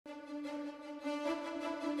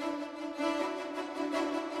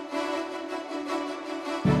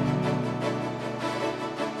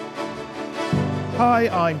Hi,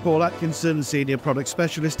 I'm Paul Atkinson, Senior Product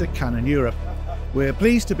Specialist at Canon Europe. We're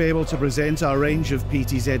pleased to be able to present our range of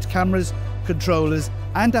PTZ cameras, controllers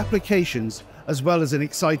and applications, as well as an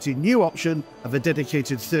exciting new option of a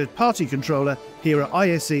dedicated third-party controller here at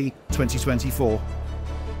ISE 2024.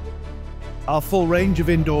 Our full range of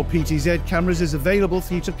indoor PTZ cameras is available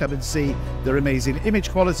for you to come and see their amazing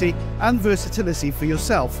image quality and versatility for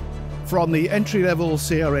yourself, from the entry-level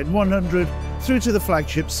CRN 100 through to the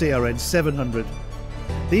flagship CRN 700.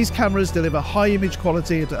 These cameras deliver high image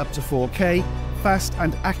quality at up to 4K, fast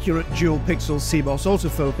and accurate dual-pixel CMOS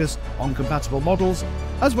autofocus on compatible models,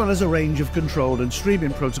 as well as a range of control and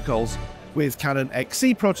streaming protocols, with Canon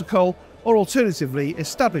XC protocol or alternatively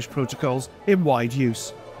established protocols in wide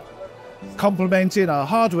use. Complementing our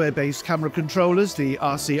hardware-based camera controllers, the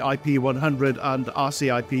RC-IP100 and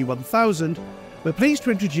RC-IP1000, we're pleased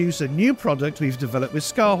to introduce a new product we've developed with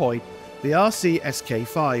Scarhoy, the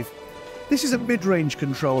RC-SK5. This is a mid-range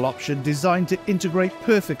control option designed to integrate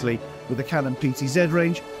perfectly with the Canon PTZ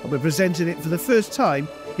range, and we're presenting it for the first time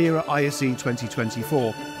here at ISE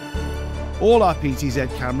 2024. All our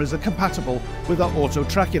PTZ cameras are compatible with our auto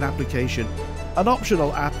tracking application, an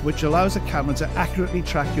optional app which allows a camera to accurately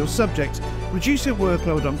track your subject, reducing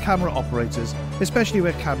workload on camera operators, especially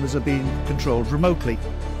where cameras are being controlled remotely.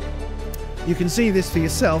 You can see this for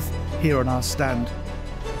yourself here on our stand.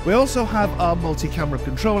 We also have our multi-camera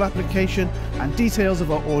control application and details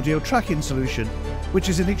of our audio tracking solution, which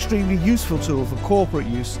is an extremely useful tool for corporate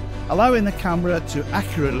use, allowing the camera to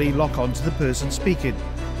accurately lock onto the person speaking,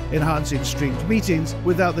 enhancing streamed meetings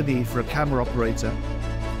without the need for a camera operator.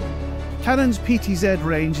 Canon's PTZ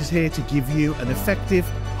range is here to give you an effective,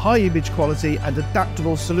 high image quality and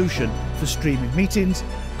adaptable solution for streaming meetings,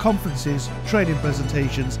 conferences, training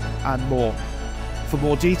presentations and more. For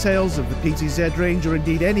more details of the PTZ range or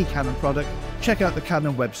indeed any Canon product, check out the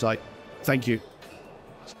Canon website. Thank you.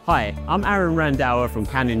 Hi, I'm Aaron Randauer from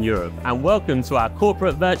Canon Europe and welcome to our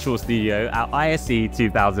corporate virtual studio at ISE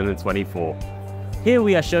 2024. Here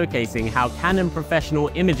we are showcasing how Canon professional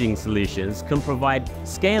imaging solutions can provide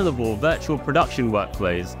scalable virtual production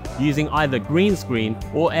workflows using either green screen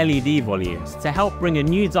or LED volumes to help bring a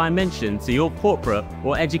new dimension to your corporate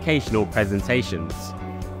or educational presentations.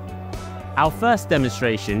 Our first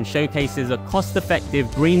demonstration showcases a cost-effective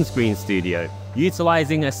green screen studio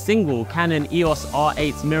utilizing a single Canon EOS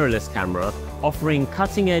R8 mirrorless camera, offering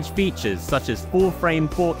cutting-edge features such as full-frame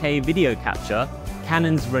 4K video capture,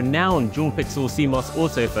 Canon's renowned dual-pixel CMOS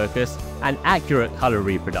autofocus, and accurate color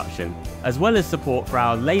reproduction, as well as support for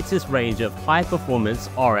our latest range of high-performance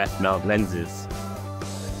RF mount lenses.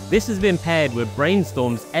 This has been paired with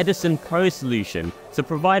Brainstorm's Edison Pro solution to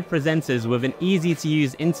provide presenters with an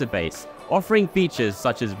easy-to-use interface, offering features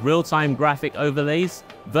such as real-time graphic overlays,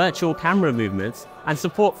 virtual camera movements, and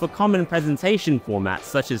support for common presentation formats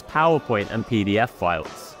such as PowerPoint and PDF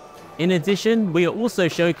files. In addition, we are also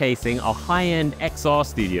showcasing our high-end XR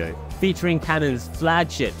studio, featuring Canon's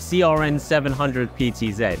flagship CRN 700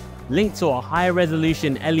 PTZ, linked to a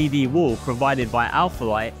high-resolution LED wall provided by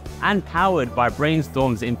Alphalight and powered by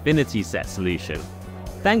Brainstorm's Infinity Set solution.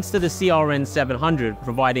 Thanks to the CRN 700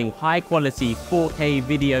 providing high-quality 4K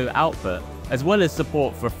video output, as well as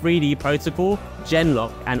support for 3D protocol,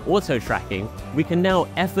 Genlock, and auto tracking, we can now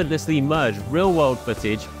effortlessly merge real-world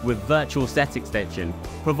footage with virtual set extension,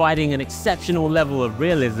 providing an exceptional level of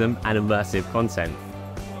realism and immersive content.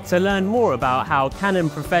 To learn more about how Canon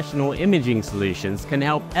professional imaging solutions can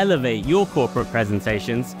help elevate your corporate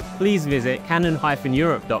presentations, please visit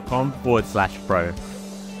canon-europe.com/pro.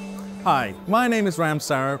 Hi, my name is Ram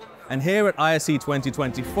Sarab, and here at ISE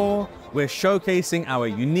 2024, we're showcasing our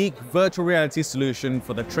unique virtual reality solution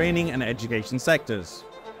for the training and education sectors.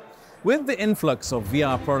 With the influx of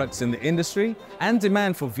VR products in the industry and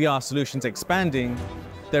demand for VR solutions expanding,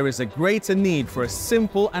 there is a greater need for a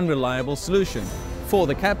simple and reliable solution for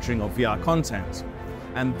the capturing of VR content.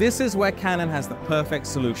 And this is where Canon has the perfect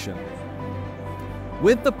solution.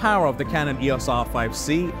 With the power of the Canon EOS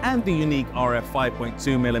R5C and the unique RF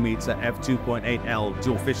 5.2mm f2.8L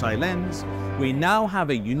dual fisheye lens, we now have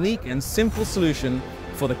a unique and simple solution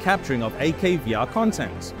for the capturing of 8K VR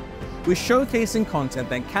content. We're showcasing content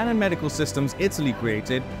that Canon Medical Systems Italy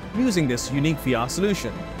created using this unique VR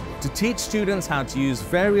solution to teach students how to use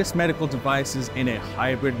various medical devices in a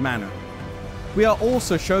hybrid manner. We are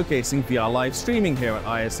also showcasing VR live streaming here at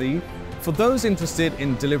ISE for those interested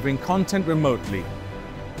in delivering content remotely.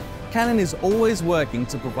 Canon is always working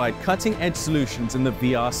to provide cutting-edge solutions in the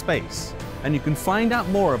VR space, and you can find out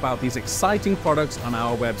more about these exciting products on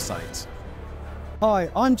our website. Hi,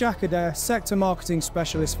 I'm Jack Adair, Sector Marketing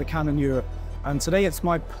Specialist for Canon Europe, and today it's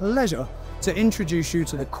my pleasure to introduce you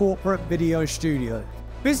to the corporate video studio.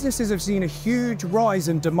 Businesses have seen a huge rise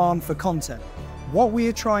in demand for content. What we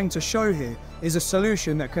are trying to show here is a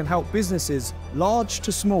solution that can help businesses, large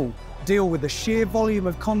to small, deal with the sheer volume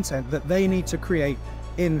of content that they need to create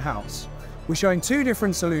in-house. We're showing two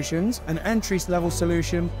different solutions, an entry-level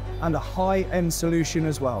solution and a high-end solution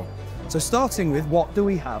as well. So starting with, what do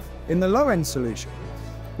we have in the low-end solution?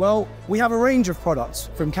 Well, we have a range of products,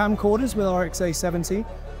 from camcorders with our XA70,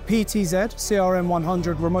 PTZ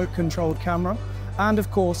CRM100 remote-controlled camera, and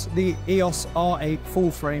of course the EOS R8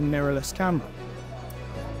 full-frame mirrorless camera.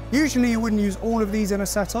 Usually you wouldn't use all of these in a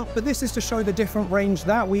setup, but this is to show the different range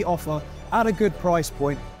that we offer at a good price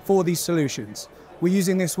point for these solutions. We're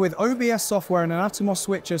using this with OBS software and an Atomos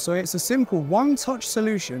switcher, so it's a simple one-touch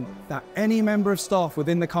solution that any member of staff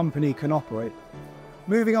within the company can operate.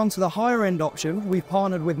 Moving on to the higher end option, we've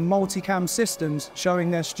partnered with Multicam Systems,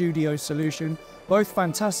 showing their studio solution, both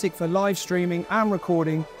fantastic for live streaming and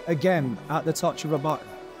recording, again at the touch of a button.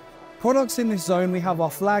 Products in this zone, we have our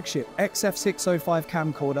flagship XF605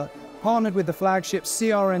 camcorder, partnered with the flagship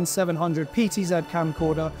CRN700 PTZ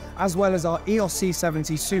camcorder, as well as our EOS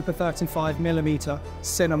C70 Super 35mm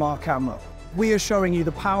cinema camera. We are showing you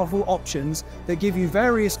the powerful options that give you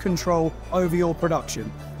various control over your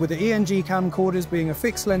production, with the ENG camcorders being a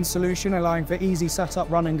fixed lens solution allowing for easy setup,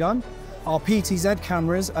 run and gun, our PTZ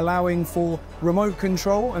cameras allowing for remote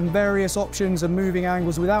control and various options and moving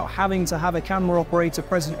angles without having to have a camera operator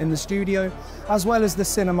present in the studio, as well as the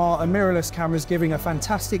cinema and mirrorless cameras giving a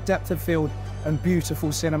fantastic depth of field and beautiful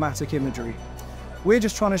cinematic imagery. We're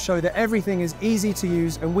just trying to show that everything is easy to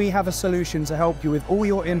use, and we have a solution to help you with all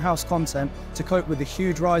your in-house content to cope with the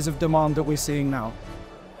huge rise of demand that we're seeing now.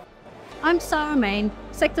 I'm Sarah Main,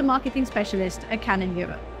 Sector Marketing Specialist at Canon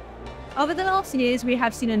Europe. Over the last years, we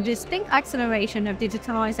have seen a distinct acceleration of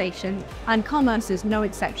digitalization, and commerce is no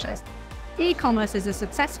exception. E-commerce is a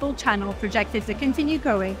successful channel projected to continue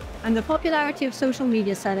growing, and the popularity of social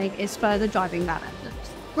media selling is further driving that.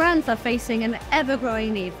 Brands are facing an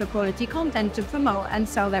ever-growing need for quality content to promote and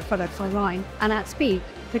sell their products online and at speed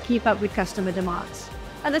to keep up with customer demands.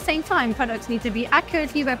 At the same time, products need to be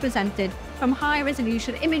accurately represented, from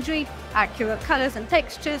high-resolution imagery, accurate colors and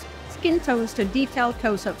textures, skin tones to detailed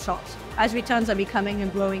close-up shots, as returns are becoming a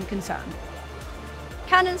growing concern.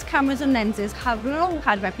 Canon's cameras and lenses have long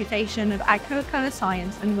had a reputation of accurate color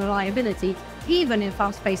science and reliability, even in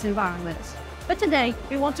fast-paced environments. But today,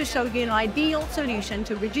 we want to show you an ideal solution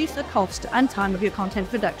to reduce the cost and time of your content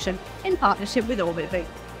production in partnership with OrbitView.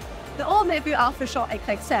 The OrbitView AlphaShot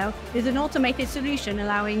XXL is an automated solution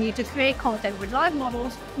allowing you to create content with live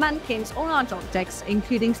models, mannequins or large objects,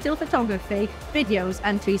 including still photography, videos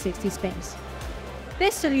and 360 spins.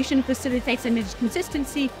 This solution facilitates image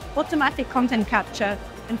consistency, automatic content capture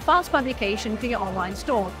and fast publication to your online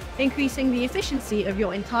store, increasing the efficiency of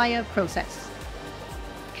your entire process.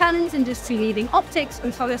 Canon's industry-leading optics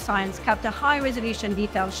and color science capture high-resolution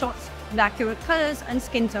detailed shots with accurate colors and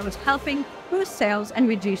skin tones, helping boost sales and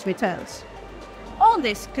reduce returns. All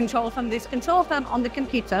this controlled from this control hub on the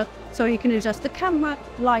computer, so you can adjust the camera,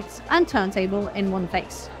 lights and turntable in one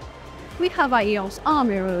place. We have our EOS R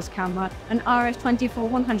mirrorless camera and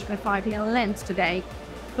RF24-105mm lens today.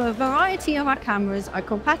 For a variety of our cameras are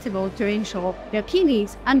compatible to ensure your key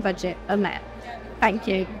needs and budget are met. Thank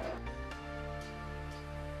you.